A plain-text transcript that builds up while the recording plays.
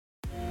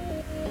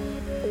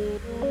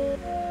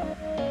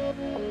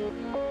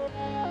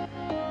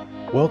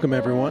Welcome,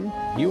 everyone.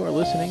 You are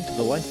listening to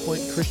the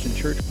LifePoint Christian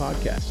Church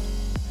podcast.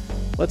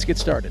 Let's get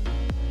started.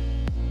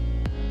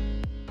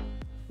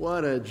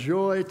 What a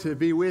joy to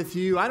be with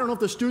you. I don't know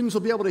if the students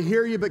will be able to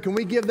hear you, but can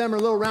we give them a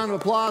little round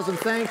of applause and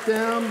thank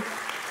them?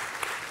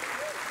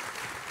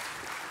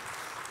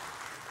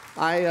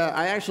 I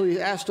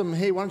actually asked them,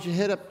 hey, why don't you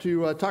head up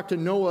to talk to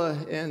Noah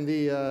and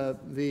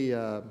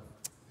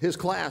his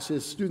class,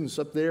 his students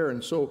up there.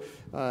 And so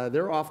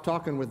they're off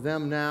talking with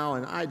them now,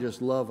 and I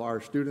just love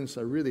our students.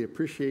 I really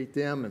appreciate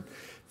them and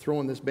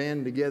throwing this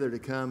band together to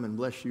come and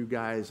bless you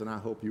guys, and I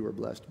hope you are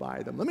blessed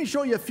by them. Let me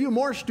show you a few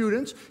more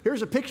students.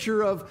 Here's a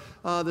picture of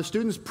the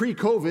students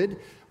pre-COVID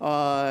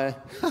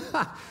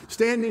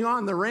standing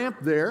on the ramp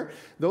there.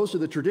 Those are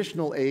the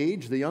traditional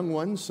age, the young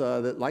ones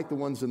that like the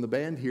ones in the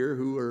band here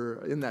who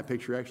are in that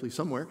picture actually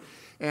somewhere.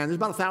 And there's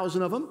about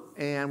 1,000 of them,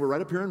 and we're right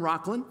up here in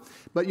Rockland.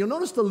 But you'll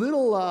notice the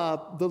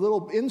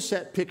little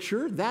inset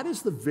picture. That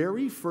is the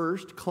very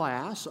first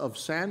class of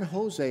San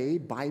Jose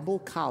Bible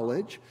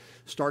College,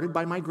 started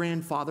by my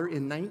grandfather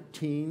in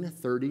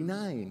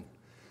 1939.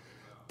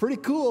 Pretty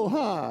cool,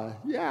 huh?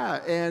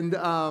 Yeah, and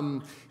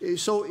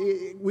so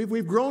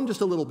we've grown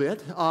just a little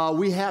bit.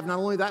 We have not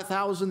only that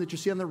 1,000 that you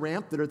see on the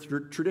ramp that are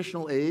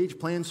traditional age,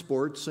 playing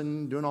sports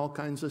and doing all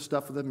kinds of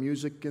stuff with the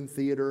music and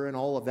theater and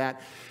all of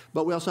that,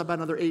 but we also have about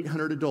another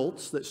 800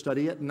 adults that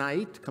study at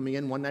night, coming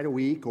in one night a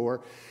week,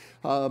 or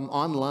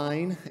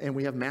online, and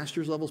we have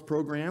master's levels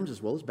programs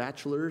as well as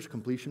bachelor's,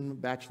 completion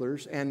of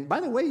bachelor's. And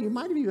by the way, you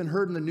might have even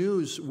heard in the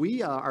news,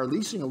 we are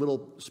leasing a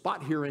little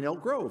spot here in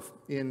Elk Grove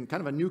in kind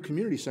of a new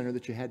community center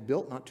that you had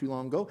built not too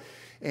long ago.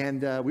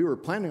 And we were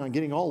planning on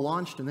getting all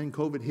launched, and then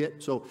COVID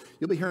hit. So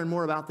you'll be hearing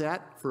more about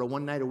that for a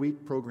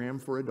one-night-a-week program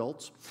for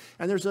adults.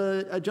 And there's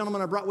a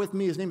gentleman I brought with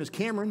me. His name is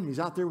Cameron. He's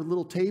out there with a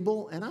little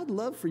table, and I'd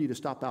love for you to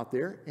stop out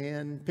there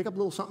and pick up a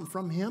little something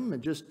from him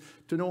and just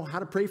to know how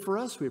to pray for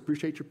us. We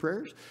appreciate your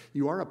prayers.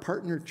 You are a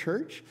partner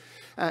church.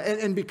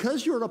 And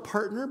because you're a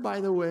partner,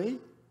 by the way,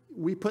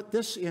 we put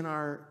this in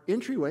our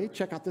entryway.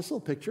 Check out this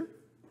little picture.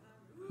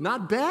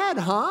 Not bad,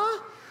 huh?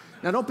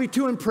 Now, don't be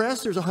too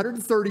impressed. There's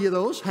 130 of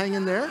those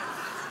hanging there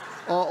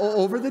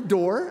over the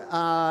door.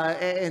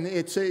 And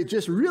it's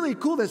just really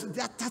cool.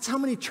 That's how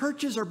many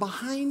churches are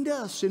behind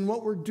us in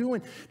what we're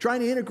doing,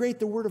 trying to integrate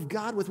the Word of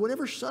God with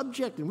whatever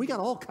subject. And we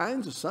got all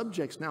kinds of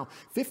subjects now,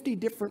 50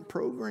 different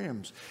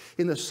programs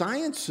in the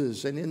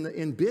sciences and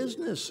in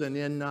business and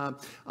in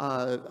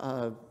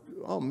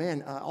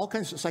all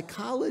kinds of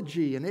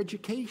psychology and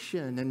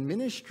education and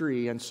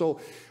ministry. And so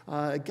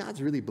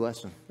God's really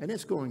blessing. And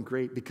it's going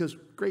great because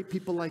great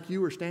people like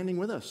you are standing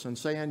with us and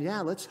saying,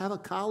 yeah, let's have a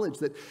college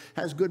that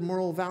has good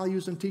moral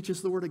values and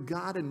teaches the Word of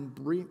God and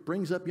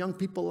brings up young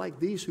people like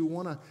these who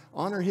want to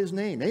honor His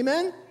name.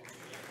 Amen?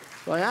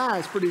 Well, yeah,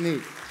 it's pretty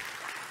neat.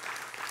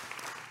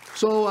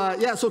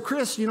 So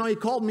Chris, he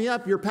called me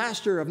up, your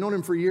pastor. I've known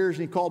him for years,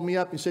 and he called me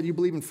up and said, you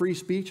believe in free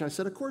speech? I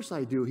said, of course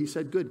I do. He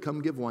said, good,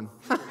 come give one.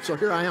 So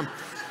here I am.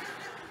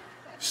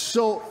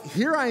 So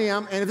here I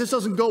am, and if this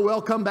doesn't go well,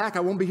 come back.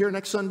 I won't be here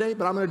next Sunday,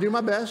 but I'm going to do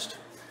my best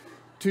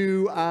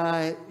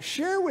to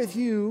share with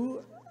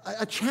you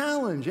a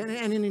challenge and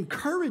an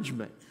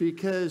encouragement,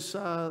 because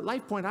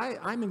LifePoint,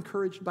 I'm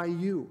encouraged by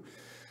you.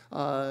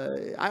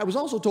 I was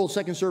also told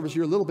second service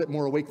you're a little bit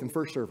more awake than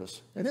first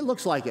service, and it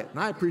looks like it, and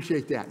I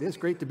appreciate that. It's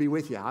great to be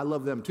with you. I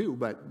love them too,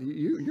 but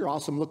you're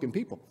awesome-looking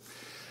people.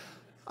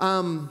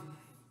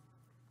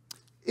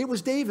 It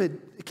was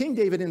King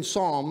David in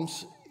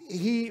Psalms.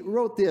 He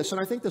wrote this,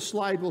 and I think the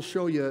slide will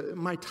show you.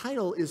 My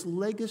title is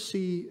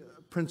Legacy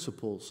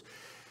Principles.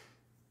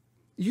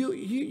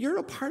 You're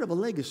a part of a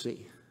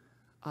legacy,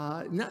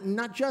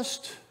 not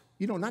just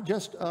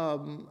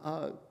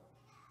the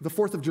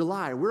 4th of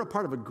July. We're a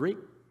part of a great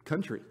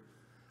country.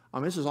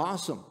 This is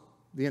awesome.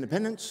 The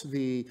independence,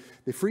 the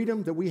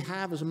freedom that we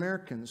have as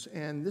Americans,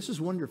 and this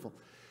is wonderful.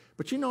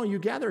 But you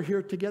gather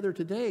here together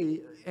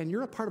today, and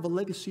you're a part of a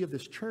legacy of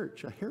this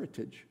church, a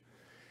heritage.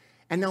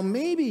 And now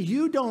maybe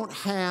you don't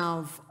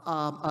have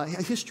a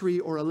history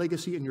or a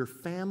legacy in your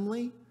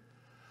family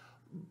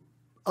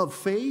of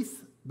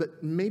faith,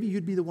 but maybe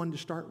you'd be the one to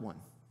start one.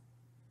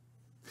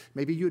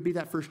 Maybe you would be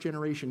that first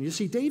generation. You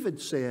see, David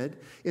said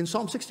in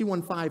Psalm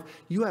 61:5,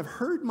 you have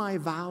heard my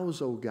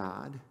vows, O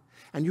God,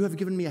 and you have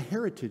given me a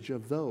heritage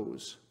of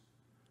those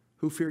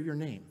who fear your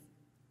name.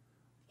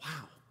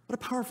 Wow, what a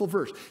powerful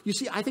verse. You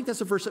see, I think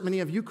that's a verse that many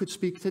of you could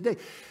speak today.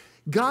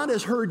 God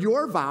has heard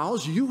your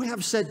vows. You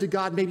have said to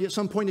God maybe at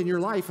some point in your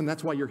life, and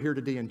that's why you're here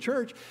today in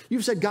church,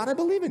 you've said, God, I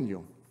believe in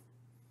you.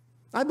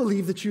 I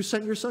believe that you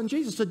sent your son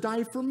Jesus to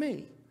die for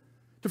me,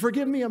 to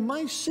forgive me of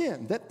my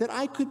sin, that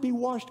I could be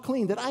washed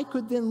clean, that I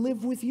could then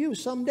live with you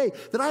someday,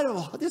 that I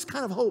have this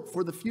kind of hope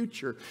for the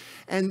future,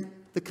 and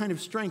the kind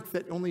of strength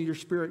that only your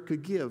Spirit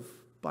could give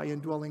by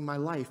indwelling my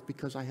life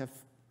because I have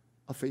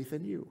a faith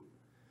in you.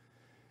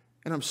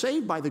 And I'm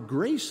saved by the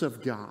grace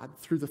of God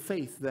through the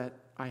faith that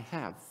I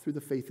have, through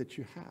the faith that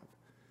you have.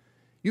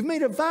 You've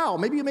made a vow.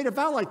 Maybe you made a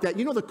vow like that.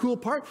 You know the cool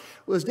part?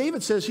 Well, as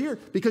David says here,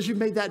 because you've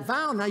made that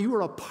vow, now you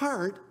are a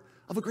part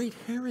of a great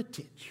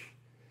heritage.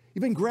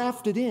 You've been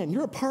grafted in.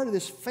 You're a part of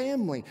this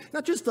family.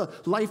 Not just the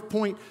Life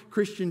Point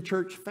Christian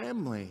Church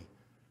family,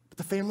 but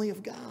the family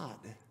of God.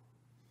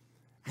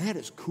 And that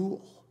is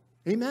cool.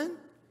 Amen?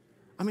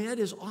 I mean, that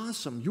is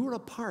awesome. You're a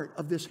part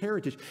of this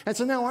heritage. And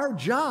so now our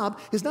job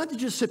is not to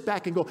just sit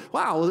back and go,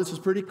 wow, well, this is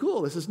pretty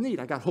cool. This is neat.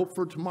 I got hope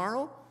for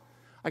tomorrow.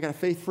 I got a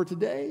faith for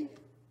today.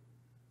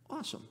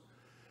 Awesome.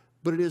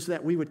 But it is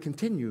that we would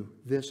continue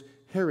this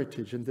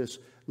heritage and this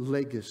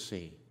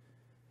legacy.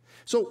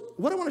 So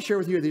what I want to share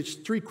with you are these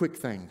three quick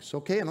things,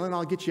 okay? And then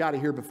I'll get you out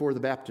of here before the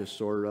Baptists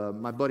or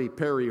my buddy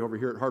Perry over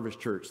here at Harvest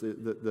Church,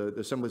 the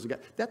Assemblies of God.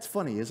 That's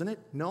funny, isn't it?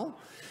 No?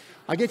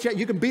 I get you.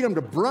 You can beat them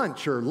to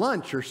brunch or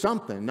lunch or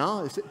something.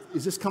 No?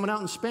 Is this coming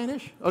out in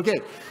Spanish?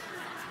 Okay.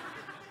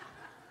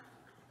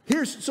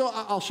 So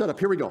I'll shut up.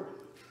 Here we go.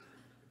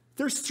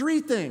 There's three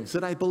things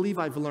that I believe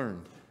I've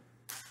learned.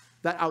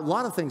 A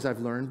lot of things I've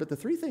learned, but the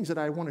three things that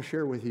I want to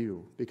share with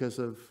you because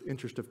of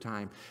interest of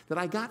time, that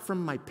I got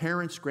from my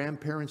parents,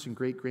 grandparents, and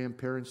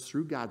great-grandparents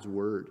through God's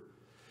Word.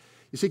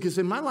 You see, because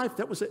in my life,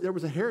 there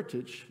was a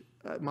heritage.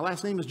 My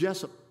last name is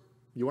Jessup.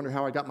 You wonder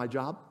how I got my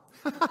job?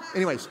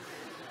 Anyways,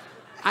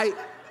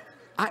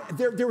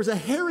 there was a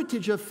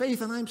heritage of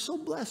faith, and I'm so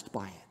blessed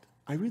by it.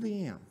 I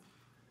really am.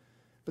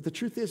 But the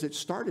truth is, it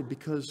started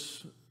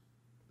because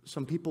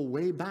some people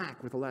way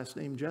back with the last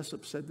name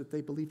Jessup said that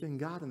they believed in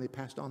God, and they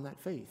passed on that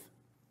faith.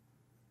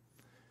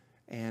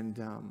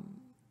 And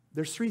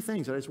there's three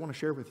things that I just want to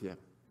share with you.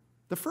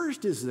 The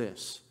first is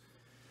this.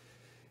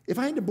 If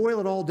I had to boil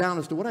it all down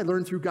as to what I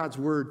learned through God's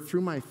Word,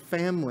 through my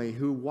family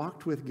who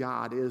walked with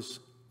God, is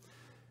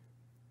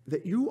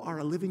that you are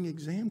a living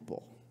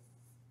example.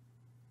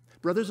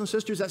 Brothers and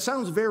sisters, that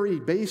sounds very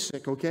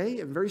basic,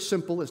 okay? And very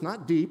simple. It's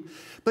not deep.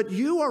 But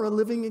you are a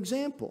living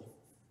example.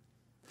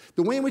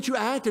 The way in which you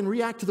act and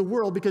react to the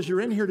world, because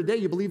you're in here today,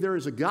 you believe there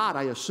is a God,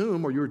 I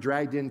assume, or you were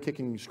dragged in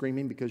kicking and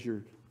screaming because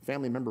your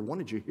family member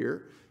wanted you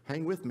here.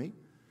 Hang with me.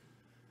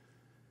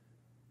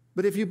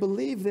 But if you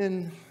believe,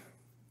 then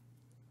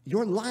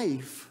your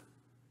life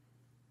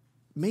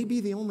may be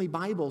the only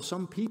Bible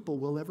some people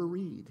will ever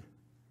read.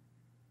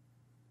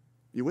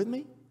 You with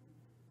me?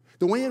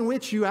 The way in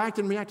which you act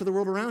and react to the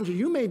world around you,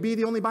 you may be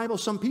the only Bible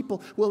some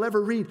people will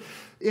ever read.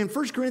 In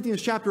 1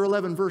 Corinthians chapter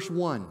 11, verse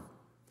 1,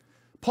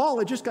 Paul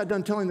had just got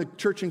done telling the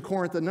church in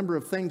Corinth a number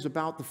of things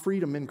about the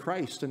freedom in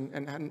Christ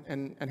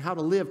and how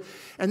to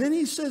live. And then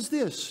he says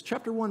this,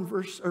 chapter 11,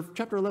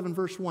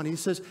 verse 1, he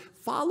says,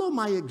 follow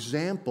my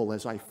example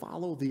as I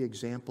follow the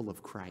example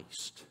of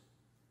Christ.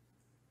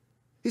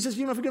 He says, if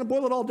you're going to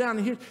boil it all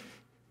down,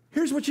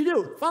 here's what you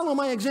do. Follow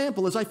my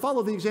example as I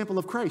follow the example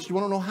of Christ. You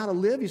want to know how to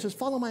live? He says,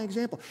 follow my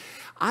example.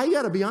 I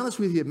got to be honest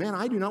with you, man,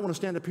 I do not want to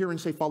stand up here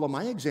and say, follow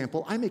my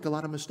example. I make a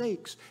lot of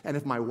mistakes. And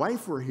if my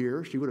wife were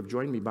here, she would have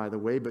joined me, by the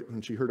way, but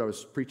when she heard I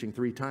was preaching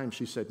 3 times,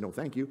 she said, no,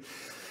 thank you.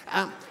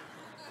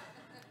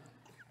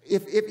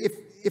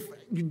 If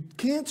you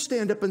can't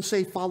stand up and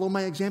say, follow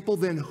my example,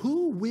 then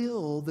who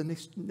will the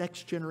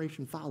next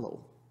generation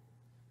follow?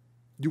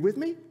 You with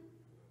me?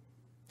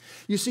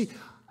 You see,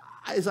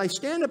 as I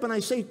stand up and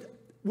I say,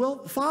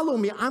 well, follow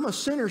me. I'm a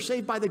sinner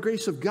saved by the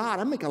grace of God.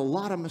 I make a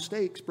lot of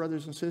mistakes,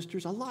 brothers and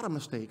sisters, a lot of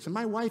mistakes. And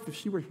my wife, if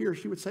she were here,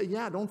 she would say,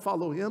 yeah, don't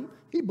follow him.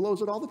 He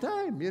blows it all the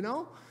time, you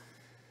know.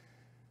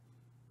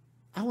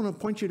 I want to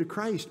point you to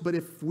Christ, but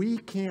if we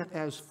can't,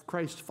 as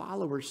Christ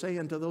followers, say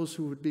unto those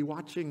who would be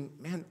watching,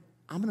 man,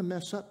 I'm going to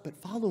mess up, but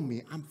follow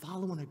me. I'm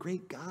following a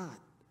great God.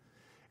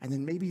 And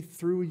then maybe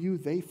through you,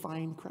 they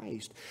find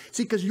Christ.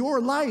 See, because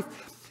your life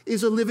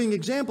is a living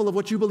example of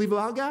what you believe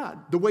about God,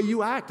 the way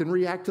you act and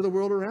react to the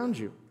world around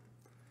you.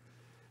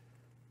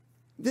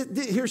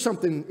 Here's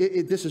something,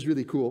 this is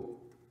really cool,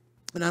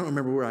 and I don't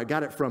remember where I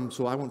got it from,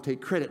 so I won't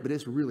take credit, but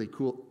it's really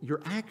cool.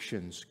 Your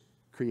actions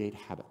create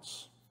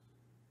habits,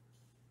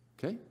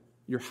 okay?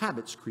 Your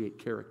habits create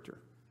character,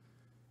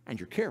 and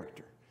your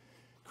character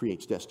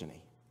creates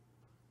destiny.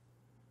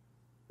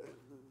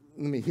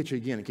 Let me hit you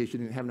again in case you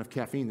didn't have enough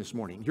caffeine this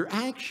morning. Your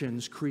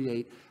actions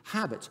create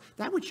habits.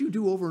 That which you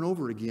do over and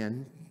over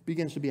again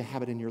begins to be a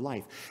habit in your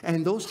life.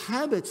 And those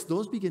habits,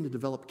 those begin to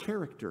develop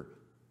character,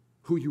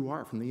 who you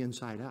are from the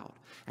inside out.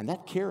 And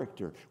that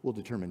character will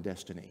determine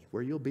destiny,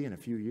 where you'll be in a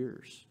few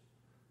years,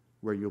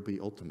 where you'll be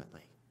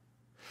ultimately.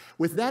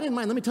 With that in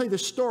mind, let me tell you the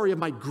story of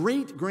my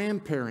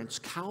great-grandparents,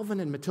 Calvin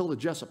and Matilda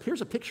Jessup.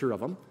 Here's a picture of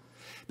them.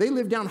 They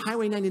lived down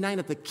Highway 99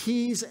 at the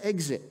Keys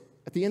exit.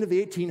 At the end of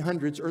the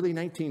 1800s, early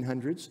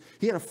 1900s,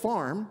 he had a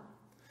farm.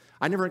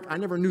 I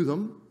never knew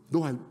them,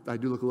 though I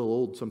do look a little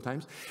old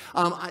sometimes.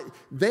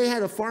 They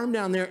had a farm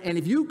down there, and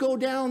if you go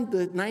down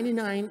the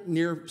 99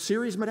 near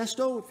Ceres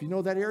Modesto, if you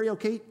know that area,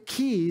 okay,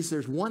 Keys,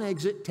 there's one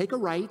exit, take a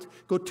right,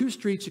 go 2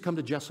 streets, you come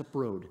to Jessup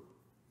Road.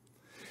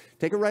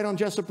 Take a right on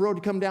Jessup Road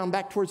to come down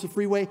back towards the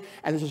freeway,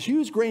 and there's this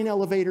huge grain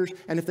elevators,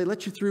 and if they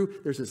let you through,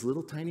 there's this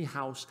little tiny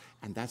house,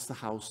 and that's the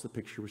house the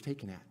picture was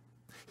taken at.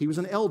 He was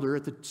an elder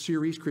at the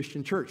Ceres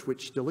Christian Church,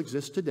 which still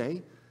exists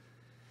today,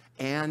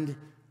 and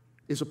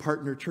is a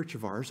partner church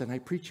of ours, and I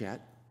preach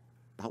at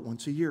about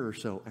once a year or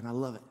so, and I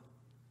love it.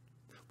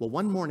 Well,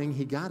 one morning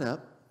he got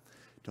up,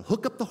 to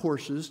hook up the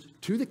horses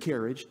to the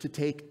carriage to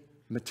take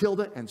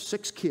Matilda and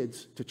 6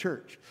 kids to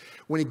church.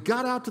 When he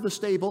got out to the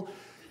stable,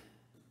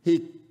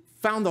 he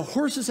found the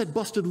horses had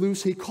busted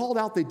loose. He called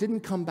out. They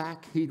didn't come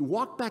back. He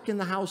walked back in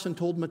the house and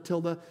told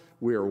Matilda,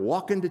 we're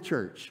walking to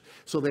church.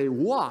 So they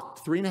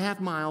walked 3.5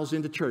 miles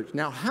into church.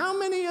 Now, how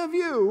many of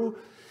you,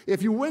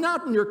 if you went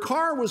out and your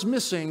car was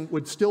missing,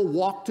 would still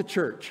walk to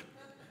church?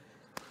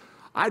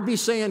 I'd be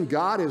saying,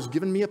 God has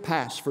given me a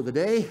pass for the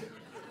day.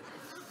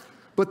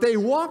 But they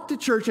walked to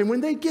church, and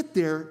when they get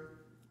there,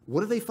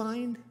 what do they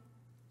find?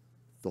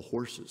 The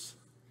horses.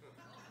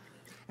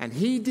 And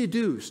he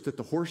deduced that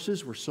the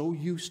horses were so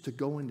used to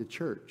going to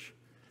church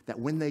that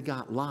when they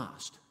got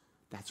lost,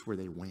 that's where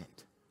they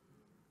went.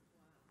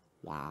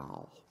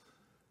 Wow.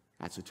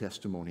 That's a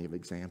testimony of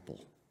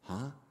example.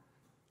 Huh?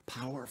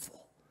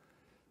 Powerful.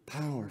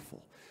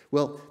 Powerful.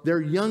 Well,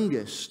 their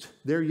youngest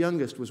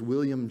was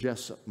William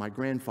Jessup, my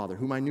grandfather,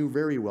 whom I knew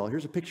very well.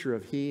 Here's a picture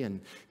of he and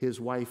his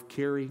wife,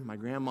 Carrie, my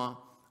grandma,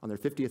 on their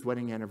 50th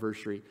wedding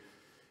anniversary.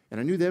 And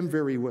I knew them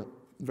very well,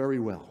 very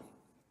well.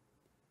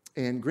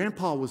 And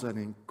Grandpa was an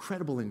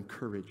incredible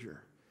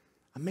encourager,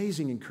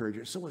 amazing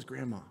encourager. So was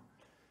Grandma.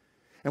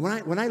 And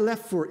when I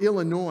left for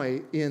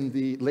Illinois in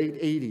the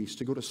late 80s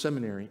to go to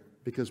seminary,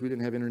 because we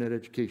didn't have internet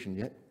education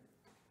yet,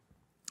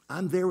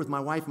 I'm there with my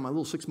wife and my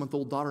little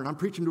 6-month-old daughter, and I'm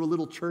preaching to a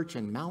little church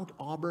in Mount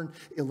Auburn,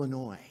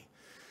 Illinois,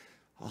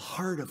 a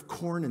heart of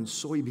corn and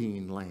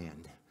soybean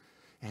land.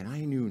 And I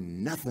knew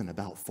nothing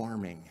about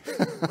farming.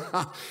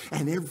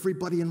 And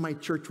everybody in my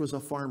church was a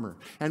farmer.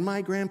 And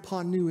my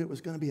grandpa knew it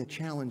was going to be a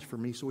challenge for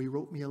me, so he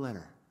wrote me a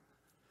letter.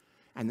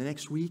 And the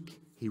next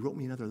week, he wrote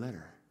me another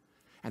letter.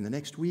 And the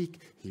next week,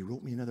 he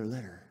wrote me another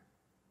letter.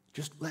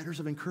 Just letters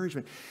of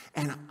encouragement.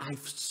 And I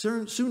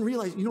soon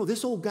realized,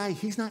 this old guy,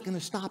 he's not going to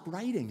stop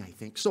writing, I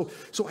think. So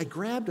I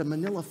grabbed a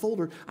manila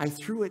folder, I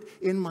threw it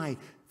in my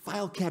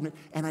file cabinet,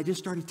 and I just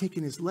started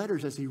taking his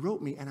letters as he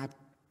wrote me, and I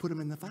put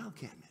them in the file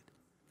cabinet.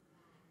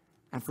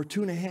 And for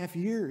 2.5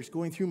 years,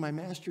 going through my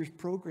master's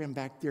program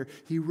back there,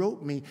 he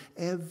wrote me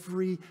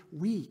every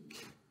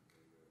week.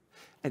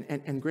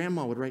 And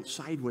Grandma would write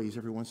sideways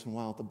every once in a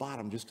while at the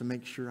bottom just to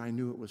make sure I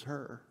knew it was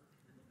her.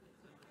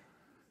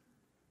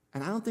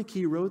 And I don't think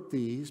he wrote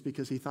these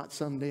because he thought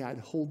someday I'd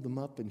hold them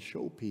up and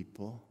show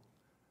people.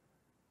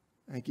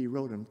 I think he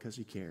wrote them because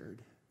he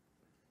cared.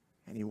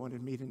 And he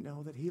wanted me to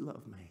know that he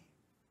loved me.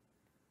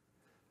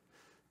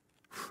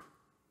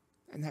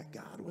 And that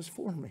God was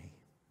for me.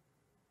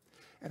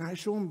 And I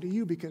show them to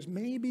you because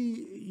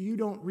maybe you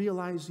don't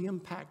realize the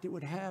impact it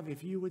would have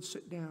if you would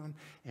sit down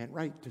and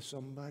write to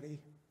somebody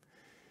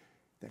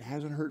that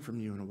hasn't heard from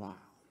you in a while.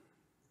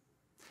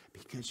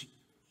 Because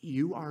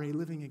you are a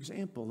living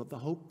example of the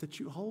hope that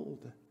you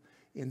hold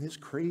in this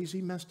crazy,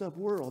 messed up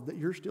world, that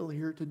you're still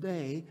here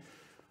today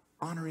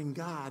honoring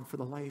God for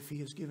the life he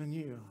has given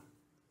you.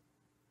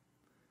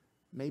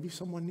 Maybe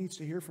someone needs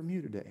to hear from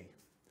you today,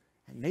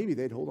 and maybe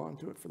they'd hold on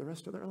to it for the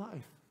rest of their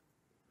life.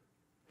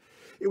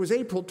 It was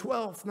April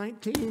 12th,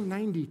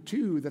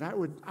 1992, that I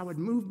would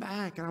move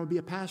back, and I would be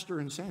a pastor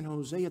in San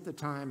Jose at the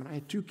time, and I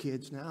had 2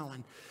 kids now,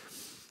 and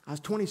I was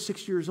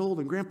 26 years old,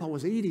 and Grandpa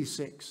was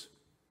 86.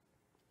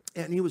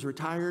 And he was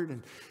retired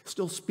and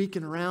still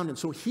speaking around. And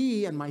so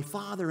he and my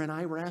father and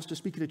I were asked to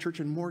speak at a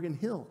church in Morgan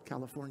Hill,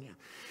 California.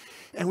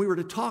 And we were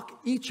to talk,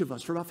 each of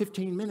us, for about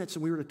 15 minutes,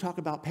 and we were to talk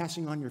about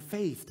passing on your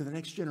faith to the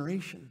next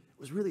generation. It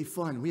was really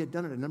fun. We had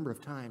done it a number of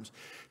times.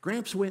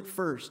 Gramps went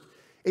first,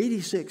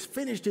 86,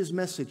 finished his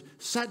message,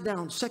 sat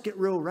down, second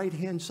row,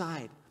 right-hand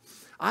side.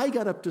 I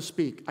got up to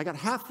speak. I got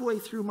halfway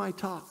through my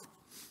talk,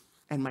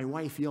 and my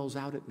wife yells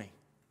out at me,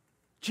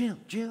 Jim.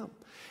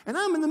 And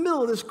I'm in the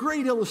middle of this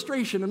great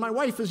illustration, and my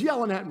wife is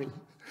yelling at me.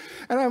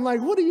 And I'm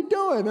like, what are you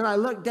doing? And I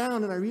look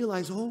down, and I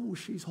realize,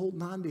 she's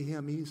holding on to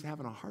him. He's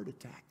having a heart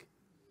attack.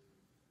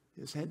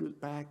 His head was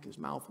back, his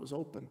mouth was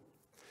open,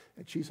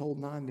 and she's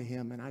holding on to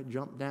him. And I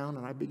jumped down,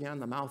 and I began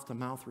the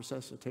mouth-to-mouth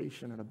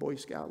resuscitation. And a Boy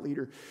Scout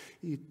leader,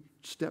 he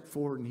stepped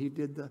forward, and he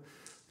did the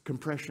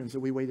compressions,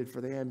 and we waited for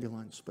the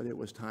ambulance. But it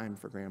was time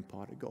for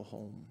Grandpa to go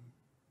home.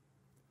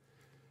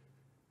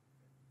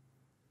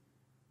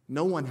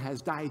 No one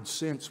has died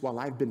since while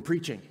I've been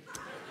preaching.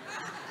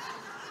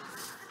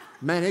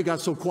 Man, it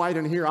got so quiet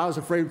in here, I was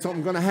afraid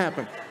something was going to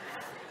happen.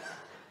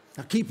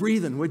 Now keep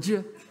breathing, would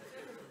you?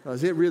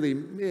 Because it really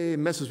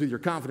messes with your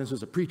confidence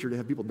as a preacher to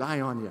have people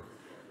die on you.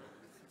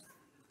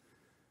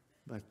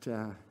 But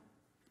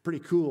pretty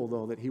cool,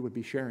 though, that he would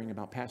be sharing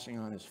about passing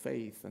on his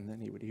faith, and then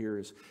he would hear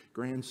his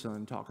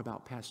grandson talk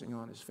about passing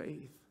on his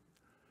faith.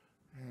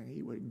 And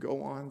he would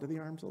go on to the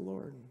arms of the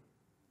Lord.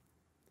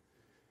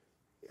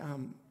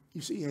 You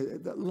see,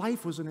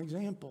 life was an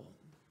example.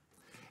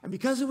 And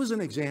because it was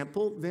an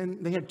example, then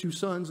they had 2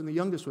 sons, and the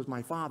youngest was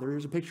my father.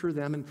 Here's a picture of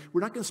them. And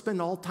we're not going to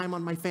spend all time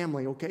on my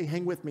family, okay?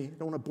 Hang with me. I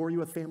don't want to bore you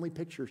with family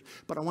pictures.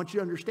 But I want you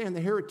to understand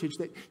the heritage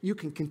that you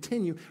can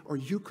continue or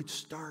you could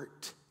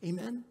start.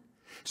 Amen?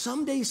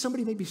 Someday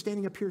somebody may be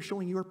standing up here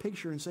showing your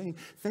picture and saying,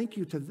 thank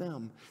you to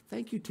them.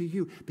 Thank you to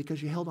you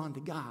because you held on to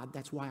God.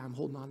 That's why I'm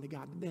holding on to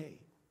God today.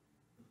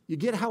 You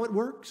get how it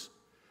works?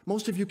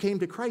 Most of you came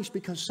to Christ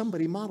because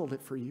somebody modeled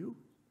it for you.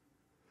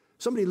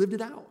 Somebody lived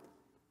it out.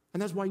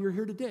 And that's why you're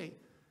here today.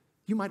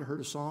 You might have heard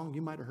a song,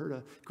 you might have heard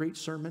a great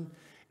sermon,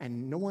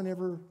 and no one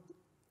ever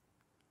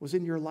was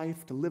in your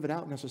life to live it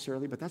out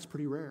necessarily, but that's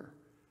pretty rare.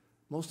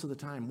 Most of the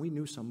time, we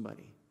knew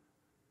somebody,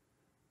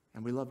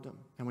 and we loved them,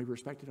 and we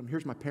respected them.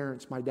 Here's my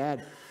parents. My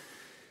dad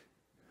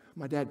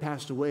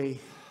passed away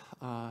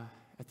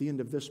at the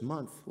end of this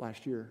month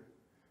last year,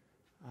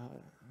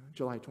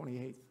 July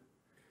 28th.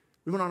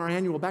 We went on our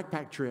annual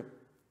backpack trip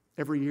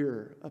every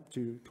year up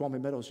to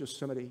Tuolumne Meadows,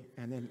 Yosemite,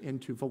 and then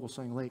into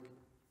Vogelsang Lake.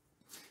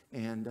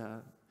 And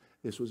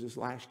this was his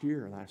last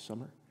year, last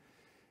summer.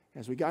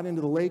 As we got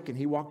into the lake and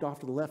he walked off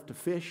to the left to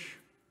fish,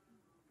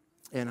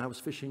 and I was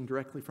fishing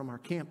directly from our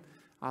camp,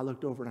 I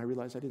looked over and I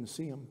realized I didn't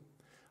see him.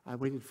 I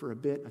waited for a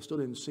bit. I still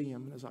didn't see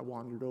him. And as I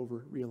wandered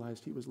over,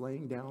 realized he was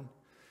laying down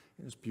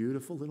in this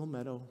beautiful little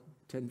meadow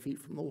 10 feet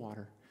from the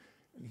water,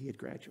 and he had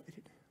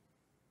graduated.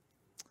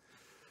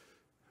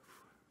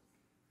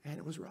 And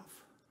it was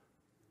rough.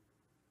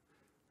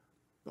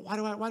 But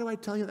why do I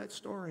tell you that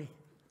story?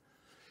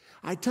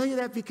 I tell you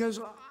that because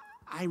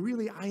I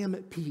am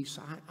at peace.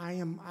 I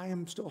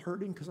am still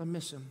hurting because I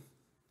miss him.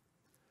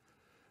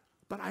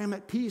 But I am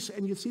at peace,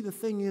 and you see the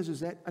thing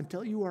is that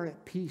until you are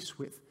at peace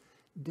with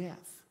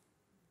death,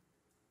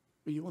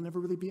 you will never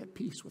really be at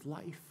peace with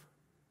life.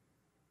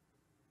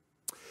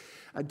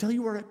 Until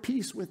you are at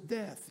peace with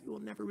death, you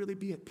will never really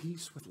be at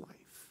peace with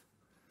life.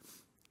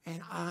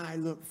 And I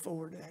look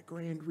forward to that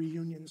grand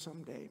reunion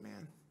someday,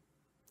 man.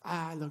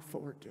 I look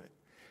forward to it.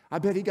 I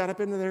bet he got up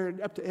into there,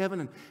 up to heaven,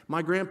 and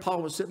my grandpa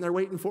was sitting there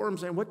waiting for him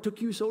saying, "What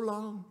took you so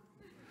long?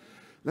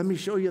 Let me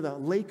show you the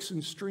lakes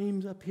and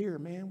streams up here,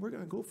 man. We're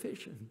going to go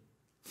fishing."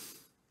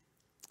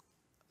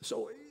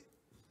 So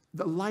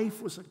the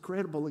life was an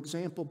incredible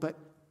example, but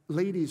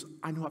ladies,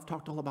 I know I've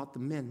talked all about the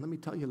men. Let me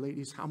tell you,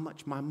 ladies, how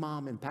much my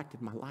mom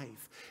impacted my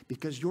life.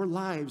 Because your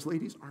lives,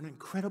 ladies, are an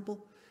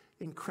incredible,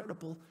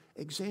 incredible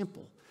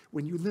example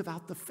when you live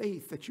out the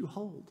faith that you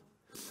hold.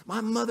 My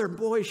mother,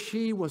 boy,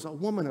 she was a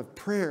woman of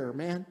prayer,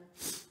 man.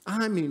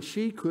 I mean,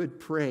 she could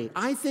pray.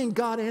 I think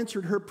God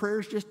answered her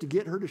prayers just to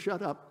get her to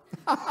shut up.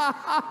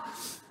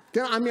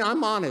 I mean,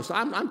 I'm honest.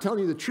 I'm telling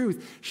you the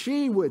truth.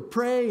 She would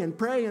pray and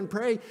pray and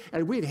pray,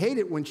 and we'd hate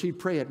it when she'd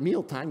pray at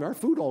mealtime. Our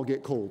food all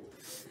get cold.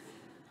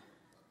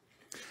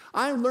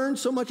 I learned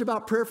so much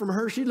about prayer from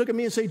her. She'd look at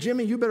me and say,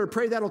 "Jimmy, you better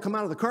pray. That'll come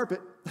out of the carpet."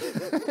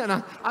 And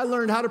I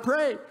learned how to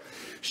pray.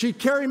 She'd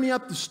carry me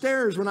up the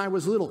stairs when I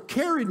was little.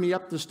 Carried me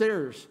up the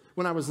stairs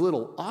when I was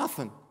little,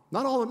 often.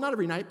 Not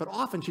every night, but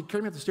often. She'd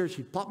carry me up the stairs.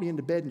 She'd plop me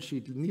into bed, and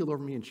she'd kneel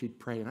over me, and she'd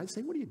pray. And I'd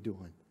say, "What are you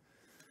doing?"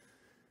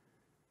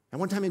 And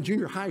one time in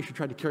junior high, she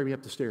tried to carry me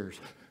up the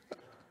stairs.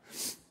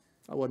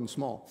 I wasn't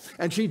small.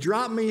 And she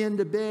dropped me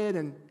into bed,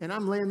 and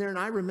I'm laying there, and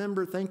I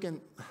remember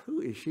thinking,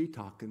 who is she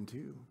talking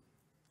to?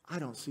 I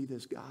don't see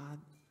this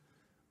God.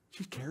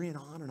 She's carrying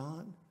on and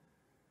on.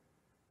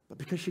 But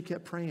because she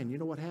kept praying, you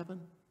know what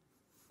happened?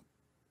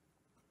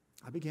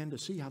 I began to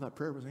see how that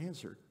prayer was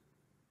answered.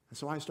 And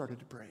so I started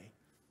to pray.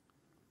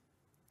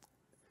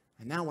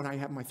 And now when I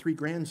have my 3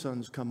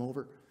 grandsons come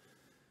over,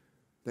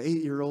 the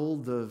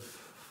 8-year-old, the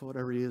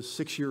whatever he is,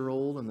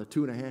 6-year-old, and the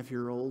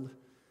 2.5-year-old.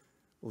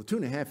 Well, the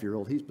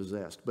 2.5-year-old, he's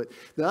possessed. But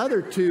the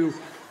other 2...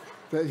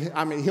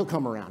 I mean, he'll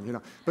come around, you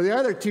know. But the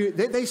other 2,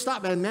 they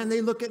stop, and man,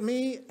 they look at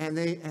me, and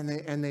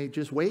they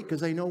just wait,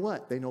 because they know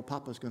what? They know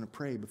Papa's going to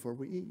pray before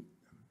we eat.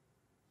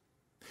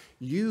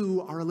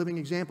 You are a living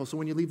example. So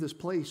when you leave this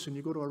place and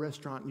you go to a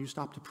restaurant and you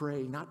stop to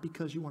pray, not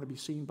because you want to be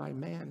seen by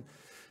man,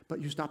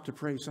 but you stop to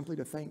pray simply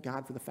to thank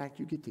God for the fact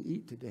you get to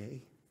eat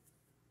today.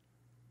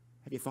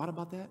 Have you thought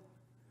about that?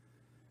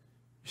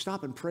 You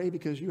stop and pray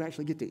because you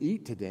actually get to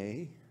eat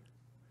today.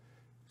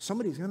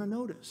 Somebody's going to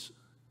notice.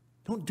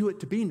 Don't do it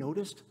to be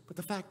noticed, but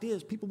the fact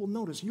is, people will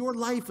notice. Your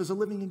life is a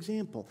living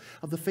example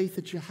of the faith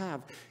that you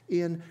have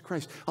in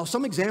Christ. Oh,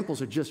 some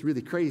examples are just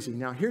really crazy.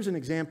 Now, here's an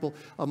example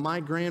of my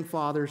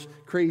grandfather's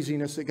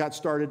craziness that got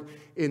started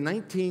in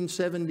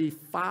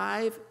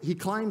 1975. He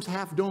climbs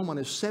Half Dome on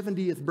his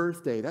 70th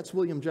birthday. That's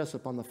William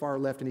Jessup on the far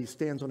left, and he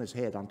stands on his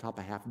head on top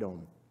of Half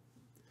Dome.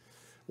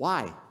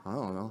 Why? I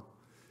don't know.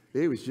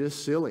 It was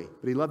just silly,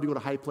 but he loved to go to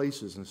high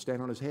places and stand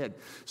on his head.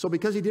 So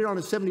because he did it on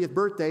his 70th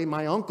birthday,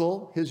 my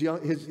uncle,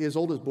 his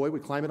oldest boy,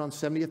 would climb it on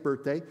 70th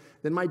birthday.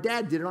 Then my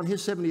dad did it on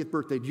his 70th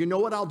birthday. Do you know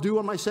what I'll do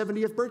on my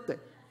 70th birthday?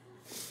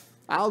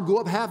 I'll go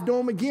up Half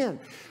Dome again,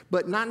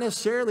 but not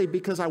necessarily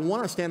because I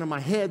want to stand on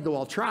my head, though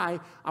I'll try.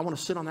 I want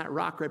to sit on that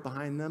rock right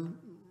behind them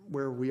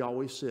where we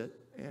always sit,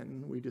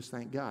 and we just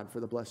thank God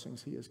for the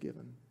blessings he has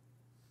given.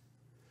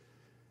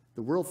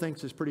 The world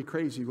thinks it's pretty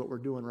crazy what we're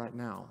doing right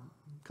now,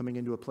 coming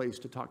into a place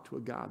to talk to a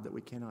God that we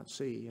cannot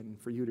see,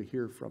 and for you to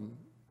hear from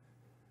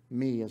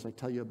me as I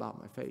tell you about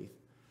my faith.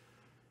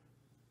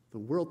 The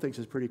world thinks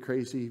it's pretty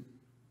crazy.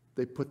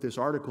 They put this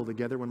article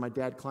together when my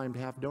dad climbed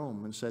Half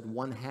Dome and said,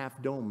 "One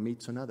Half Dome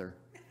meets another."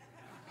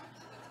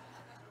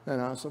 Isn't that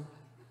awesome?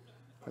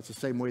 That's the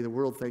same way the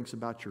world thinks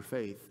about your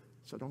faith.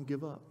 So don't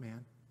give up,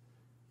 man.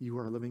 You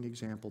are a living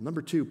example.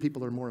 Number 2,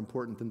 people are more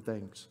important than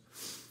things.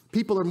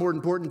 People are more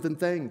important than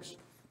things.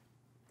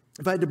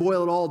 If I had to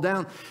boil it all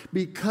down,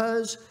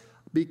 because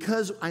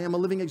I am a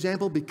living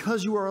example,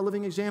 because you are a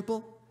living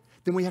example,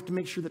 then we have to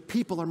make sure that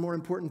people are more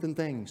important than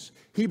things.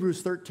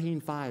 Hebrews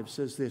 13:5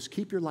 says this,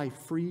 keep your life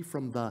free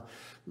from the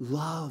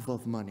love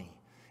of money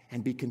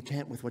and be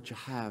content with what you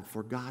have,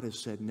 for God has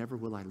said, never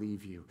will I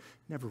leave you,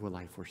 never will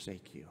I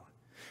forsake you.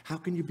 How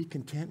can you be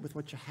content with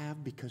what you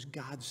have? Because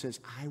God says,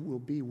 I will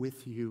be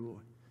with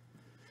you.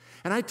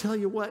 And I tell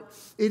you what,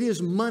 it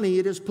is money,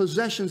 it is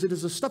possessions, it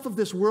is the stuff of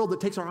this world that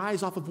takes our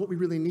eyes off of what we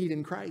really need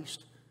in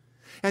Christ.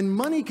 And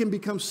money can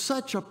become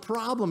such a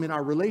problem in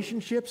our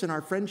relationships and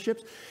our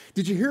friendships.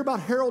 Did you hear about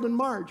Harold and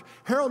Marge?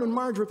 Harold and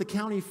Marge were at the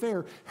county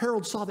fair.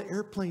 Harold saw the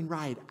airplane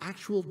ride,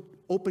 actual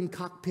open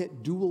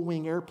cockpit, dual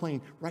wing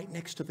airplane right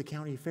next to the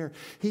county fair.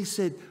 He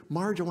said,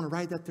 Marge, I want to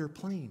ride that there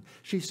plane.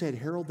 She said,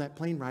 Harold, that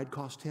plane ride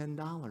costs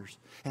 $10.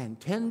 And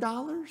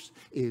 $10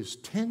 is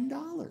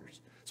 $10.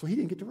 So he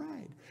didn't get to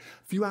ride.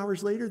 A few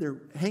hours later,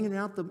 they're hanging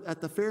out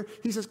at the fair.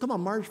 He says, come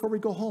on, Marge, before we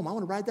go home, I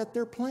want to ride that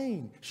there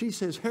plane. She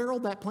says,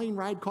 Harold, that plane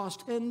ride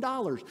costs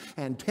 $10.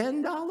 And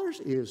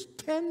 $10 is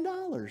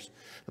 $10.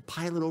 The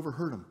pilot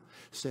overheard him.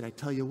 Said, I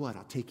tell you what,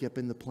 I'll take you up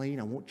in the plane.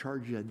 I won't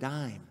charge you a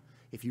dime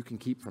if you can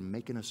keep from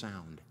making a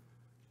sound.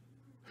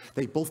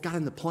 They both got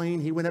in the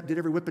plane. He went up, did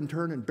every whip and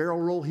turn and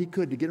barrel roll he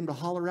could to get him to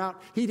holler out.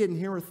 He didn't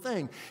hear a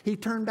thing. He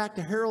turned back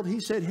to Harold.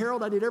 He said,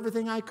 Harold, I did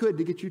everything I could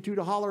to get you two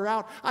to holler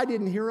out. I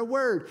didn't hear a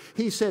word.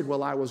 He said,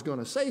 well, I was going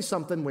to say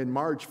something when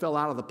Marge fell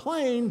out of the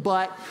plane,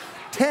 but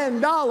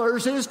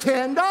 $10 is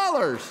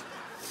 $10.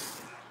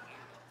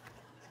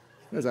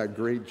 That's a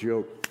great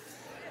joke.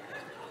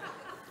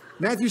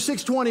 Matthew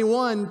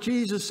 6:21,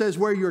 Jesus says,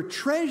 where your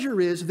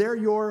treasure is, there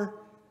your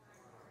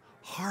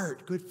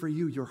heart. Good for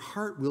you. Your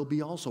heart will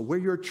be also. Where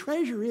your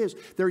treasure is,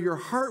 there your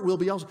heart will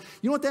be also.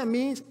 You know what that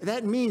means?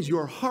 That means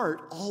your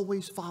heart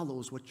always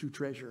follows what you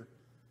treasure.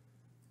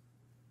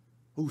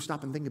 Oh,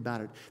 stop and think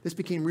about it. This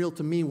became real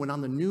to me when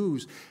on the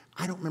news,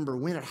 I don't remember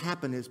when it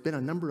happened. It's been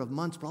a number of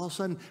months, but all of a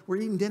sudden we're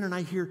eating dinner and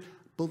I hear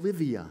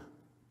Bolivia.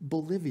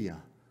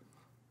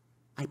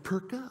 I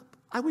perk up.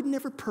 I would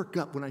never perk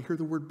up when I hear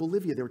the word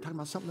Bolivia. They were talking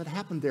about something that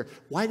happened there.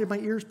 Why did my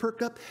ears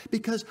perk up?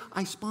 Because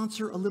I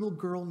sponsor a little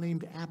girl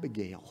named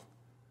Abigail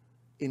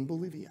in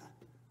Bolivia.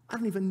 I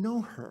don't even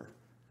know her.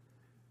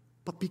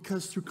 But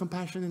because through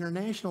Compassion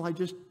International,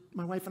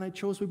 my wife and I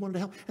chose we wanted to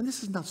help. And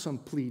this is not some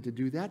plea to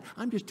do that.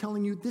 I'm just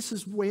telling you this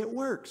is the way it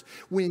works.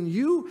 When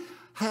you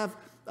have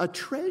a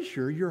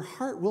treasure, your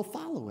heart will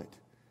follow it.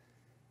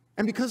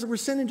 And because we're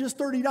sending just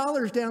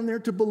 $30 down there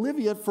to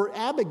Bolivia for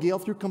Abigail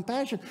through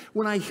Compassion,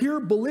 when I hear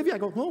Bolivia, I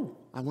go, oh,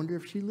 I wonder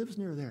if she lives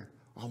near there.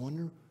 I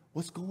wonder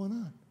what's going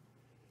on.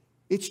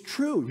 It's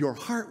true. Your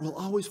heart will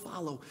always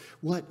follow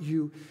what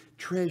you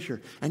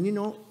treasure. And you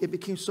know, it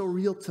became so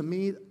real to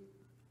me,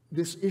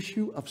 this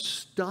issue of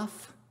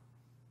stuff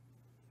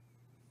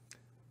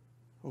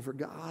over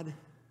God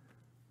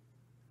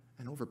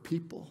and over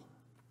people.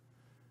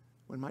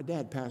 When my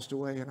dad passed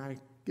away and I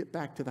get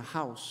back to the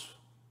house,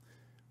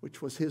 which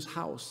was his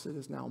house, it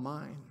is now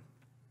mine.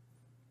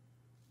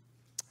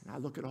 And I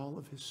look at all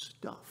of his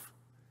stuff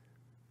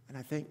and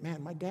I think,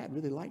 man, my dad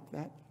really liked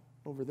that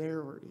over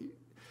there.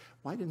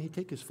 Why didn't he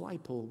take his fly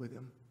pole with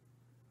him?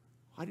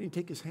 Why didn't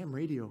he take his ham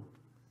radio?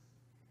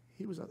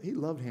 He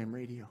loved ham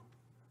radio.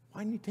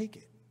 Why didn't he take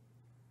it?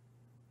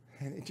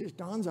 And it just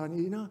dawns on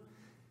you, you know,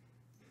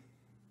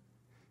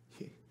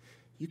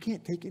 you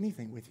can't take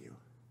anything with you.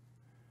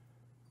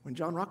 When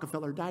John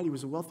Rockefeller died, he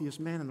was the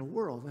wealthiest man in the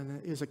world.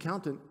 And his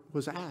accountant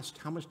was asked,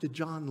 how much did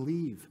John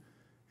leave?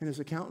 And his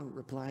accountant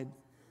replied,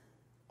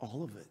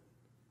 all of it.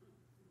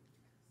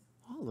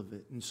 All of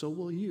it. And so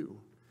will you.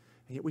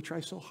 And yet we try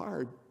so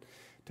hard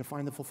to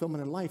find the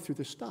fulfillment in life through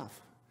this stuff.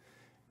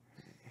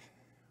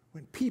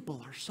 When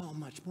people are so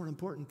much more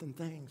important than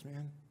things,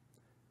 man.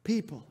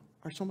 People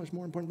are so much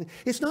more important.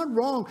 It's not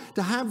wrong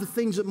to have the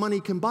things that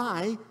money can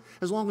buy,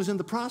 as long as in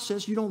the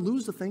process you don't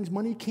lose the things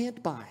money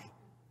can't buy.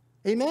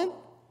 Amen?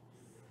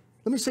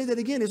 Let me say that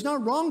again. It's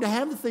not wrong to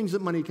have the things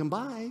that money can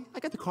buy. I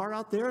got the car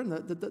out there and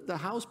the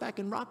house back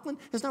in Rockland.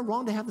 It's not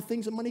wrong to have the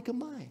things that money can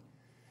buy.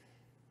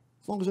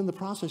 As long as in the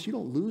process you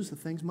don't lose the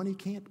things money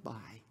can't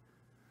buy.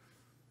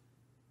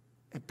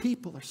 And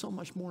people are so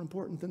much more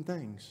important than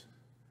things.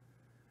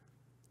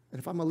 And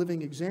if I'm a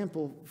living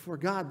example for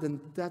God, then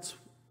that's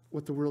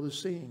what the world is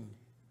seeing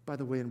by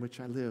the way in which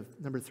I live.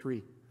 Number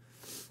 3,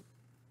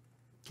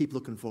 keep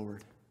looking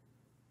forward.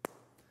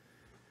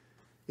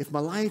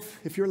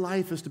 If your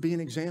life is to be an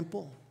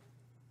example,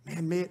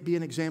 man, may it be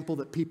an example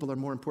that people are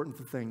more important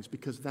than things,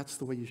 because that's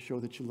the way you show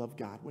that you love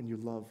God, when you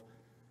love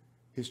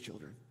His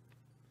children.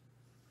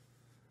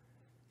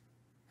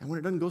 And when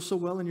it doesn't go so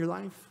well in your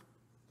life,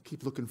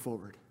 keep looking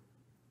forward.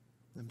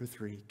 Number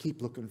 3,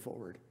 keep looking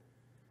forward.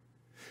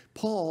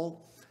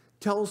 Paul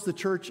tells the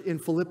church in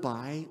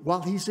Philippi,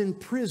 while he's in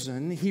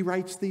prison, he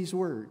writes these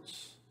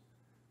words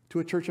to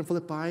a church in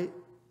Philippi.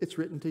 It's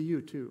written to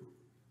you too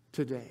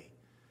today.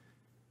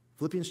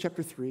 Philippians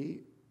chapter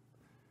 3,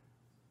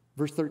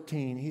 verse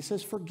 13, he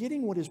says,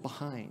 forgetting what is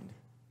behind.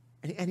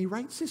 And he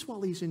writes this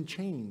while he's in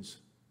chains.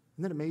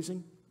 Isn't that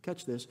amazing?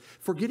 Catch this.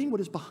 Forgetting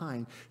what is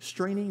behind,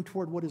 straining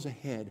toward what is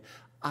ahead,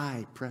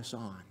 I press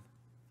on.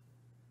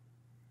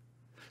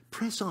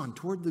 Press on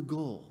toward the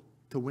goal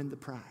to win the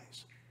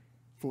prize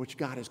for which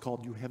God has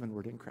called you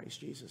heavenward in Christ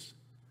Jesus.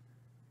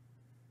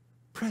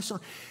 Press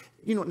on.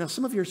 You know, now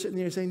some of you are sitting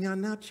there saying,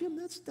 now, Jim,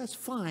 that's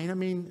fine. I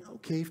mean,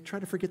 okay, try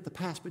to forget the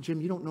past, but Jim,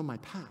 you don't know my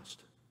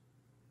past.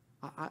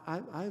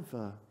 I've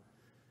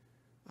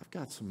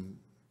got some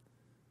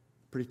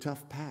pretty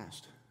tough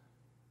past.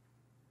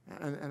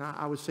 And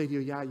I would say to you,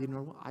 yeah, you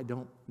know, I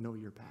don't know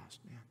your past,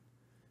 man.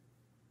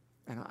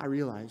 And I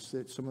realize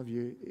that some of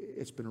you,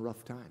 it's been a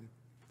rough time.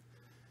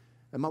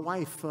 And my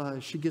wife,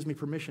 she gives me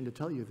permission to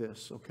tell you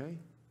this, okay?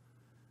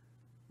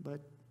 But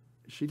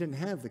she didn't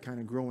have the kind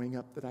of growing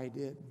up that I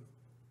did.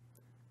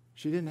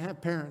 She didn't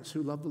have parents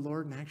who loved the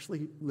Lord and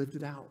actually lived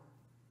it out.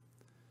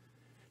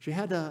 She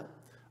had a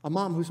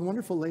mom who's a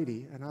wonderful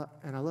lady, and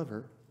I love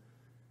her.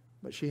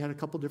 But she had a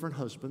couple different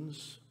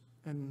husbands,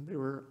 and they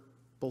were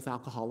both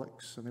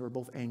alcoholics, and they were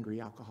both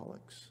angry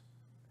alcoholics.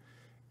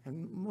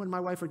 And when my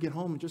wife would get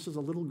home, just as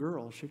a little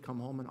girl, she'd come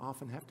home and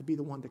often have to be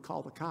the one to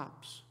call the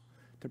cops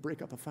to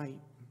break up a fight.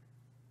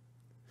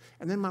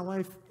 And then my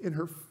wife, in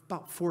her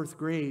about 4th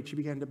grade, she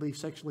began to be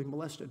sexually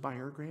molested by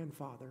her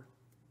grandfather,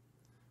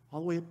 all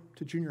the way up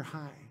to junior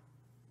high.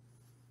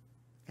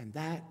 And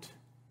that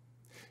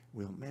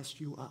will mess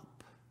you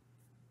up.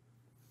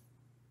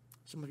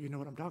 Some of you know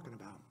what I'm talking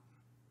about.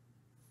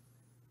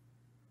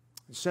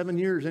 7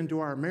 years into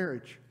our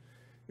marriage,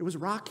 it was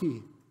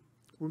rocky.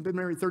 We've been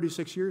married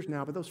 36 years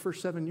now, but those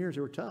first 7 years,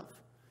 they were tough.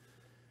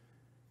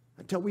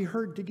 Until we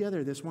heard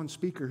together this one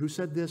speaker who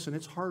said this, and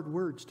it's hard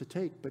words to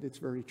take, but it's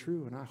very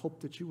true, and I hope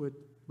that you would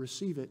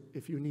receive it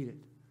if you need it.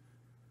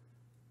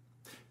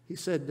 He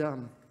said,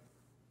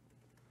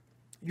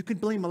 you can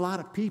blame a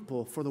lot of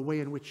people for the way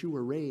in which you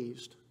were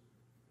raised,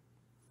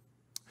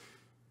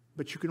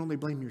 but you can only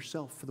blame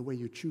yourself for the way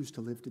you choose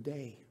to live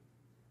today.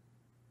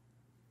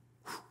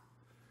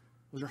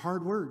 Those are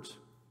hard words.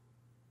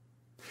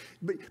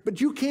 But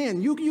you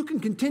can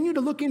continue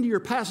to look into your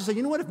past and say,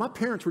 you know what, if my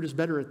parents were just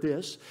better at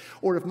this,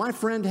 or if my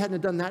friend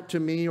hadn't done that to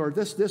me, or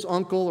this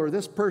uncle, or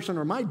this person,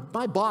 or my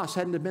boss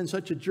hadn't have been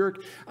such a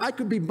jerk, I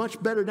could be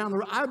much better down the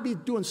road. I'd be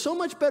doing so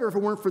much better if it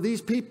weren't for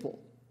these people.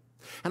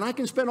 And I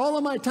can spend all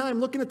of my time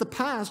looking at the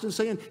past and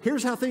saying,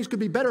 here's how things could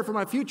be better for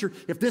my future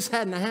if this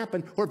hadn't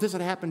happened, or if this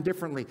had happened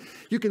differently.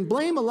 You can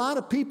blame a lot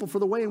of people for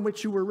the way in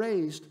which you were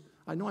raised.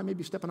 I know I may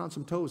be stepping on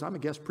some toes. I'm a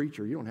guest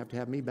preacher. You don't have to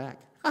have me back.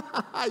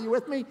 Are you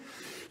with me?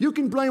 You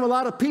can blame a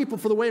lot of people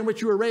for the way in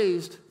which you were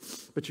raised,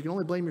 but you can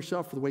only blame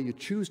yourself for the way you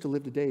choose to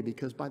live today,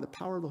 because by the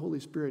power of the Holy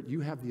Spirit,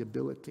 you have the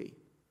ability.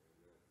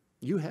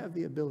 You have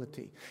the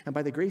ability. And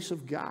by the grace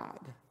of God,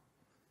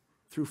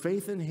 through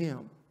faith in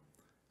Him,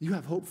 you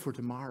have hope for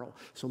tomorrow.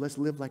 So let's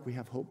live like we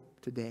have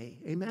hope today.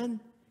 Amen?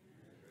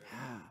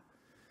 Yeah.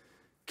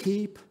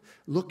 Keep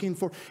looking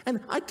for, and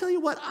I tell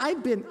you what,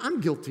 I'm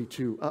guilty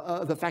too,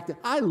 the fact that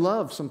I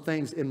love some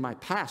things in my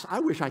past.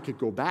 I wish I could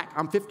go back.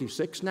 I'm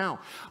 56 now.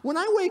 When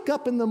I wake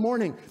up in the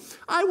morning,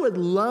 I would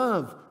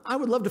love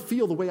to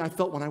feel the way I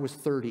felt when I was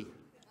 30.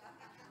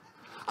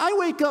 I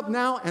wake up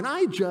now and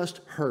I just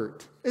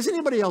hurt. Is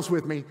anybody else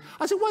with me?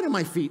 I said, why do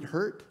my feet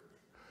hurt?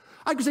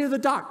 I could say to the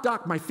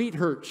doc, my feet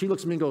hurt. She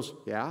looks at me and goes,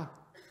 yeah.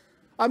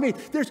 I mean,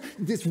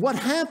 this what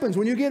happens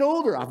when you get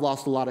older. I've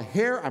lost a lot of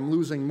hair. I'm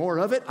losing more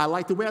of it. I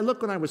like the way I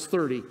looked when I was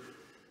 30.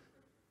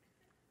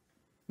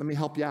 Let me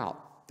help you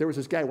out. There was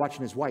this guy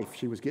watching his wife.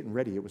 She was getting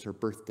ready. It was her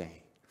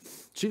birthday.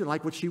 She didn't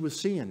like what she was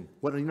seeing,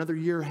 what another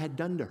year had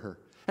done to her.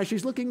 As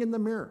she's looking in the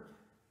mirror.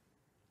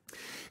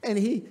 And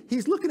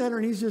he's looking at her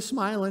and he's just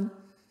smiling.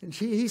 And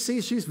he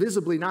sees she's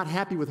visibly not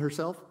happy with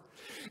herself.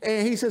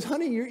 And he says,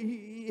 honey,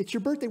 it's your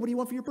birthday. What do you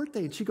want for your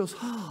birthday? And she goes,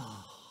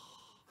 oh.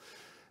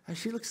 As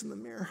she looks in the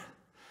mirror,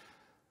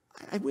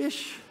 I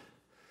wish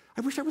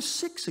I was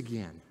 6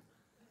 again.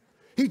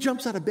 He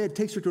jumps out of bed,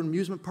 takes her to an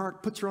amusement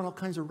park, puts her on all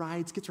kinds of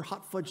rides, gets her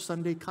hot fudge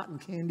sundae, cotton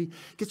candy,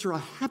 gets her a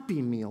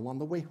Happy Meal on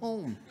the way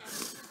home.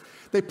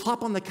 They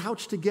plop on the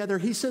couch together.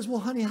 He says, well,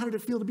 honey, how did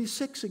it feel to be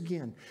 6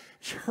 again?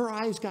 Her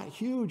eyes got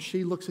huge.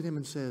 She looks at him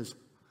and says,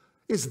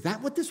 is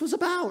that what this was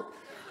about?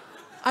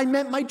 I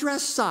meant my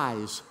dress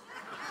size.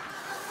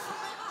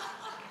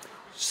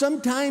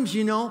 Sometimes,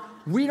 you know,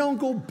 we don't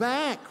go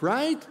back,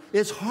 right?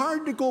 It's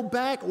hard to go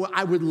back. Well,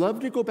 I would love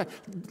to go back.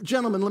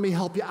 Gentlemen, let me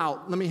help you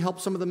out. Let me help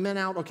some of the men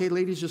out. Okay,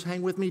 ladies, just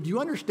hang with me. Do you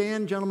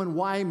understand, gentlemen,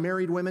 why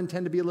married women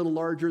tend to be a little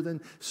larger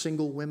than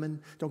single women?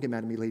 Don't get mad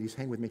at me, ladies.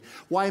 Hang with me.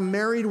 Why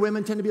married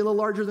women tend to be a little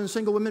larger than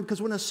single women?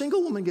 Because when a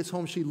single woman gets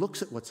home, she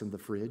looks at what's in the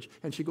fridge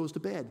and she goes to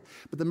bed.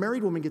 But the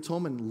married woman gets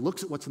home and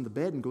looks at what's in the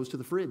bed and goes to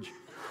the fridge.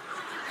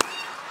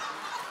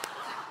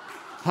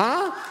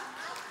 Huh?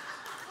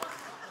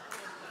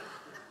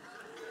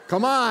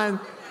 Come on.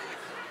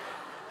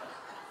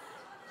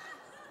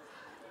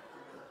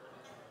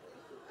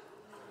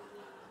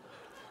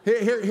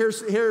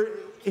 Here's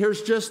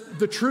just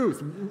the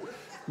truth.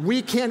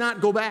 We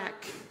cannot go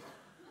back.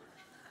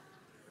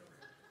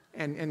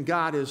 And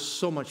God is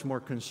so much more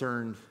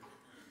concerned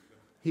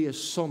He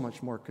is so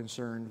much more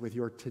concerned with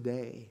your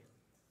today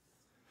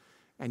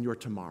and your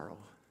tomorrow.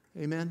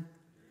 Amen?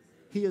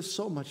 He is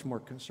so much more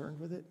concerned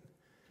with it.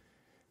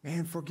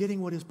 Man,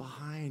 forgetting what is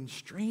behind,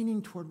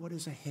 straining toward what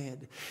is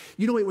ahead.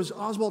 You know, it was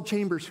Oswald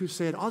Chambers who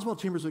said, Oswald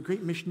Chambers was a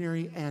great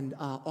missionary and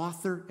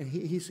author, and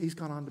he's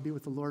gone on to be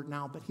with the Lord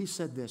now, but he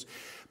said this: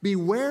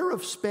 beware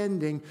of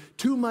spending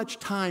too much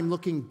time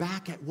looking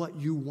back at what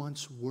you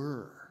once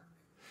were,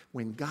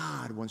 when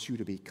God wants you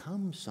to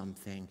become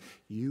something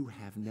you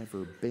have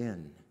never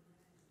been.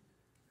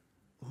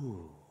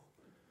 Ooh.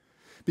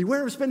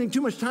 Beware of spending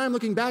too much time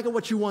looking back at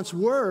what you once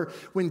were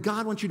when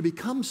God wants you to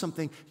become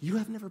something you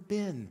have never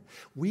been.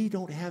 We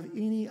don't have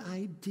any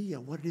idea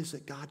what it is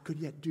that God could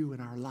yet do in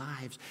our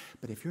lives,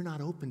 but if you're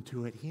not open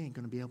to it, He ain't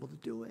going to be able to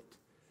do it.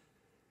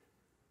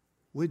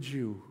 Would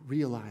you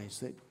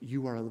realize that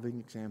you are a living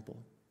example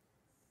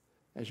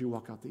as you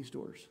walk out these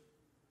doors?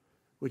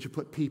 Would you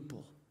put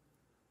people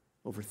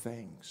over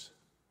things?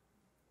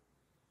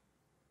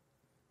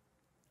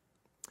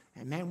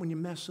 And man, when you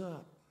mess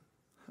up,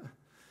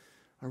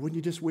 or when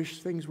you just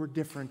wish things were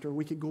different, or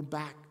we could go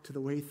back to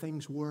the way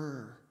things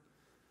were,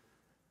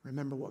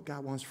 remember what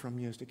God wants from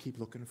you is to keep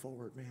looking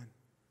forward, man.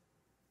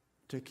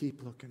 To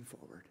keep looking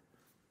forward.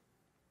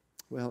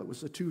 Well, it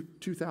was the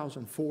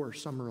 2004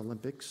 Summer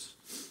Olympics.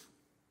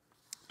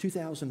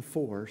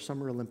 2004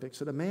 Summer Olympics,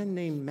 and a man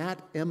named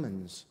Matt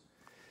Emmons,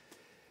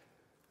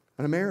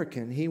 an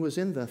American, he was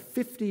in the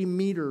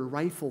 50-meter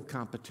rifle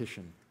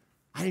competition.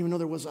 I didn't even know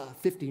there was a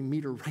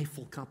 50-meter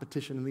rifle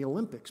competition in the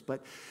Olympics,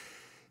 but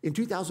in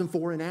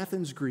 2004 in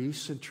Athens,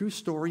 Greece, a true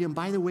story, and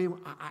by the way,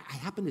 I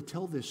happened to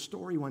tell this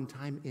story one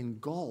time in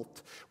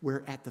Galt,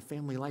 where at the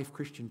Family Life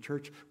Christian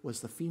Church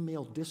was the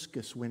female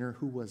discus winner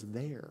who was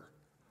there.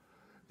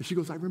 And she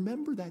goes, I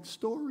remember that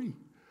story.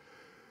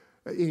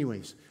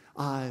 Anyways,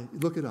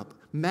 look it up.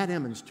 Matt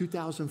Emmons,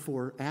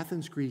 2004,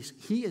 Athens, Greece.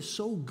 He is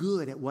so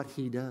good at what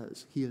he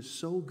does. He is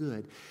so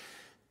good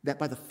that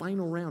by the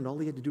final round, all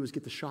he had to do was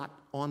get the shot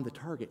on the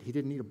target. He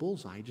didn't need a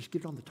bullseye. Just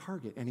get it on the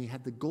target, and he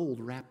had the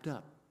gold wrapped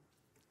up.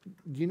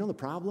 Do you know the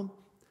problem?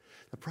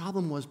 The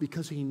problem was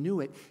because he knew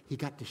it, he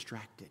got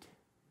distracted.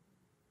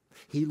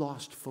 He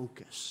lost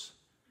focus.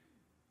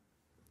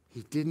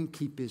 He didn't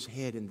keep his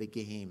head in the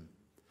game.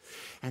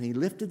 And he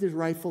lifted his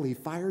rifle, he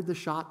fired the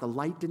shot, the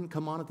light didn't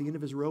come on at the end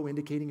of his row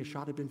indicating a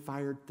shot had been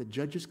fired. The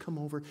judges come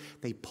over,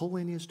 they pull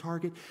in his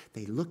target,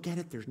 they look at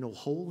it, there's no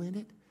hole in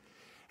it,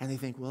 and they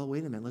think, well,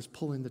 wait a minute, let's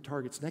pull in the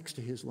targets next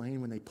to his lane.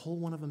 When they pull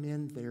one of them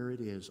in, there it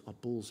is, a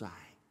bullseye.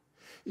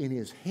 In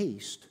his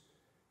haste,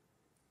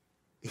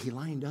 he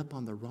lined up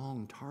on the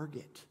wrong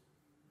target.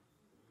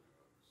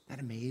 Isn't that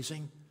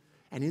amazing?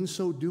 And in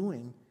so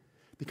doing,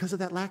 because of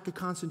that lack of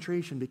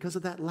concentration, because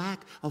of that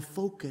lack of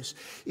focus,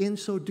 in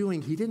so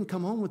doing, he didn't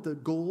come home with the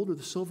gold or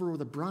the silver or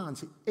the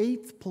bronze.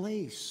 8th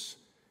place.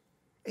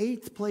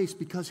 8th place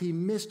because he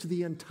missed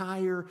the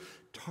entire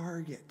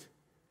target.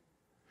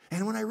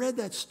 And when I read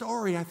that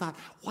story, I thought,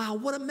 wow,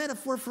 what a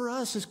metaphor for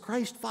us as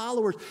Christ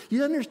followers.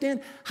 You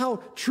understand how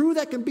true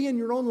that can be in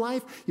your own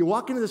life? You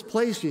walk into this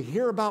place, you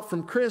hear about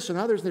from Chris and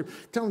others, they're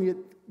telling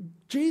you,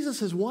 Jesus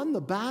has won the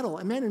battle.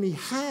 Amen, and He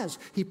has.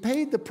 He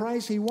paid the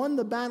price. He won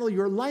the battle.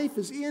 Your life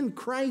is in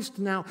Christ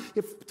now,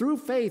 if through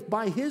faith,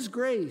 by His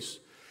grace.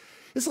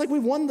 It's like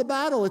we've won the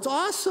battle. It's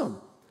awesome.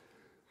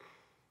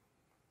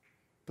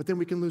 But then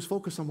we can lose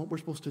focus on what we're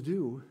supposed to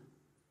do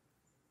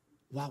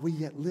while we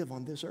yet live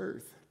on this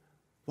earth,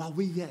 while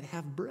we yet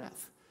have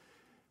breath.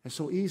 And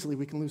so easily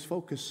we can lose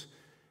focus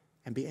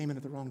and be aiming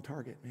at the wrong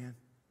target, man.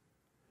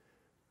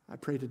 I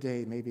pray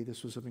today maybe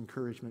this was of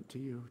encouragement to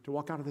you to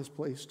walk out of this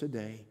place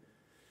today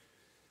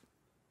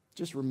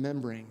just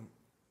remembering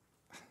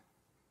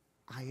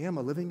I am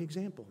a living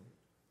example.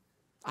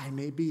 I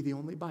may be the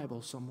only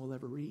Bible some will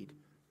ever read.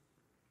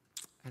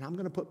 And I'm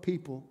going to put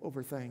people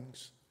over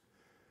things.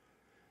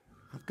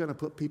 I'm going to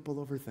put people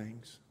over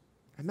things.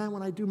 And then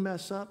when I do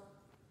mess up,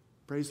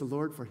 praise the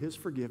Lord for His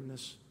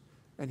forgiveness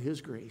and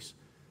His grace.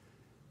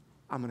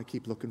 I'm going to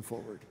keep looking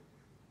forward.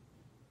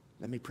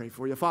 Let me pray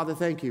for you. Father,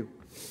 thank you.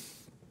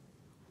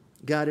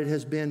 God, it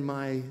has been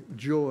my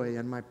joy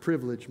and my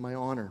privilege, my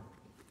honor,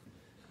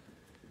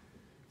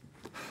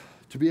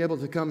 to be able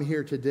to come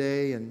here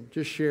today and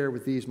just share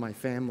with these, my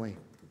family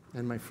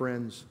and my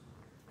friends.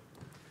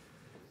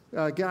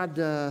 God,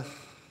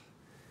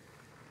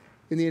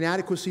 in the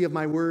inadequacy of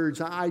my words,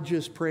 I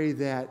just pray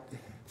that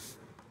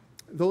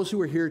those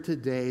who are here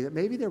today, that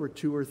maybe there were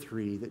 2 or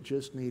 3 that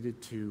just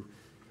needed to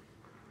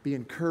be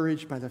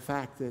encouraged by the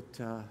fact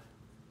that,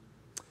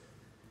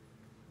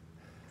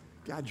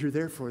 God, you're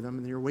there for them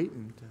and you're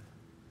waiting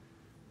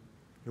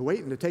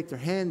to take their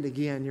hand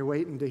again. You're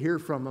waiting to hear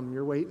from them.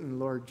 You're waiting,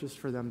 Lord, just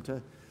for them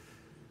to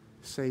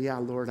say, yeah,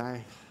 Lord,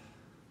 I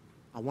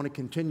want to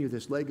continue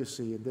this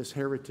legacy and this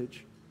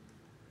heritage.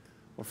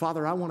 Or,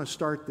 Father, I want to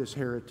start this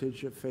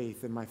heritage of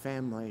faith in my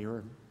family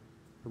or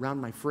around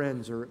my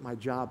friends or at my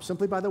job,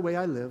 simply by the way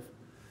I live,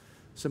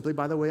 simply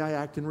by the way I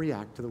act and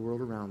react to the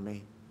world around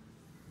me.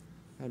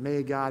 And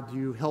may, God,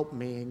 you help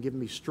me and give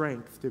me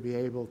strength to be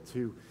able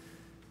to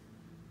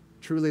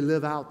truly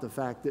live out the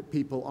fact that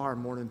people are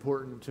more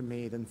important to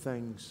me than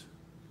things.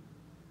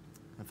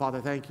 And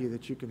Father, thank you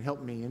that you can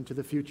help me into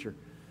the future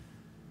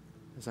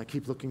as I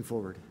keep looking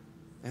forward.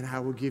 And I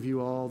will give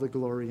you all the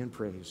glory and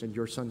praise in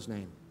your Son's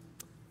name.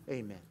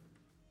 Amen.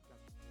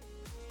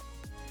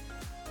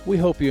 We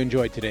hope you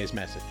enjoyed today's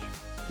message.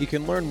 You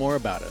can learn more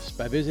about us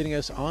by visiting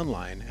us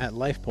online at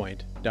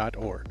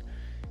lifepoint.org.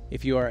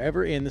 If you are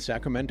ever in the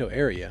Sacramento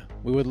area,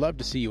 we would love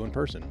to see you in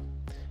person.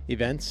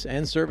 Events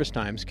and service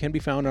times can be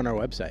found on our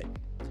website.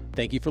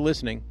 Thank you for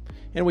listening,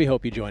 and we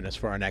hope you join us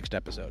for our next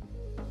episode.